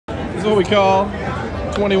is what we call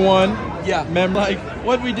 21. Yeah. Remember, like,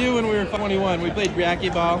 what'd we do when we were 21? We played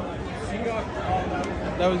racquetball.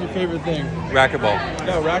 That was your favorite thing? Racquetball.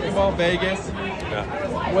 No, racquetball, Vegas.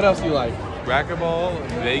 Yeah. What else do you like? Racquetball,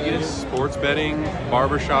 Vegas, sports betting,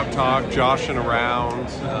 barbershop talk, joshing around,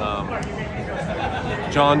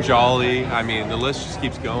 John Jolly. I mean, the list just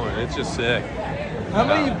keeps going. It's just sick. How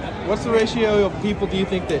many, what's the ratio of people do you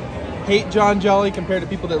think that hate John Jolly compared to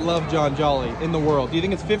people that love John Jolly in the world? Do you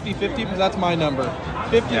think it's 50-50? Because that's my number.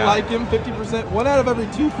 50 like him, 50%. 1 out of every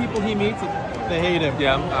 2 people he meets, they hate him.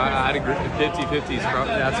 Yeah, I'd agree. 50-50 is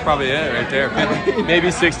that's probably it right there. Maybe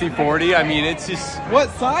 60-40. I mean, it's just... What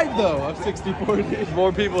side, though, of 60-40?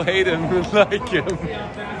 More people hate him than like him.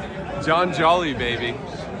 John Jolly, baby.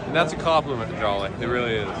 And that's a compliment to Jolly. It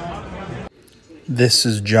really is. This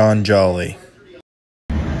is John Jolly.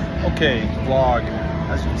 Okay, vlog.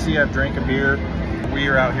 As you can see, I've drank a beer. We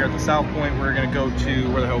are out here at the South Point. We're gonna go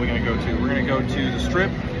to, where the hell are we gonna go to? We're gonna go to the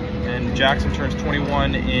Strip, and Jackson turns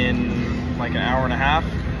 21 in like an hour and a half.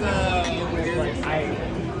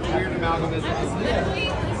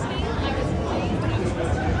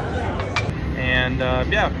 And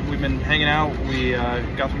yeah, we've been hanging out. We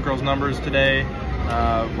got some girls' numbers today.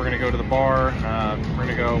 We're gonna go to the bar. We're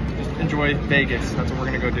gonna go just enjoy Vegas. That's what we're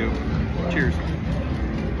gonna go do. Cheers.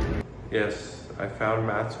 Yes, I found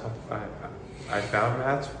Matt's. I found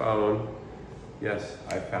Matt's phone. Yes,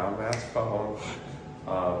 I found Matt's phone.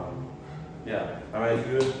 Yeah, I might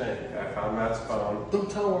do a thing. I found Matt's phone. Don't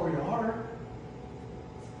tell where we are.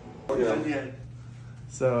 Yeah.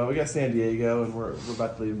 So we got San Diego, and we're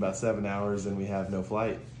about to leave in about 7 hours, and we have no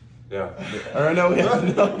flight. Yeah. Or no, we have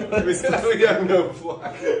no. We have no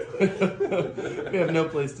flight. We have no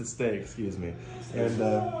place to stay. Excuse me.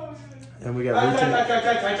 And we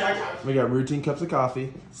got routine cups of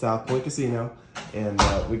coffee, South Point Casino, and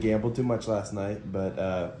we gambled too much last night,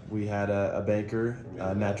 but we had a banker,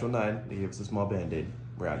 Natural 9, he gave us a small Band-Aid.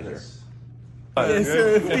 We're out of here. Yes,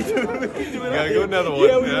 sir. You gotta go another one.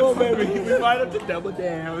 Yeah, we will, baby. We might have to double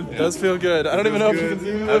down. It does feel good. I don't even know if you can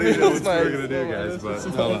see I don't even know what we're gonna do, guys, but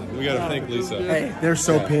hold on. We gotta thank Lisa. Hey, they're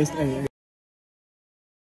so pissed. Hey.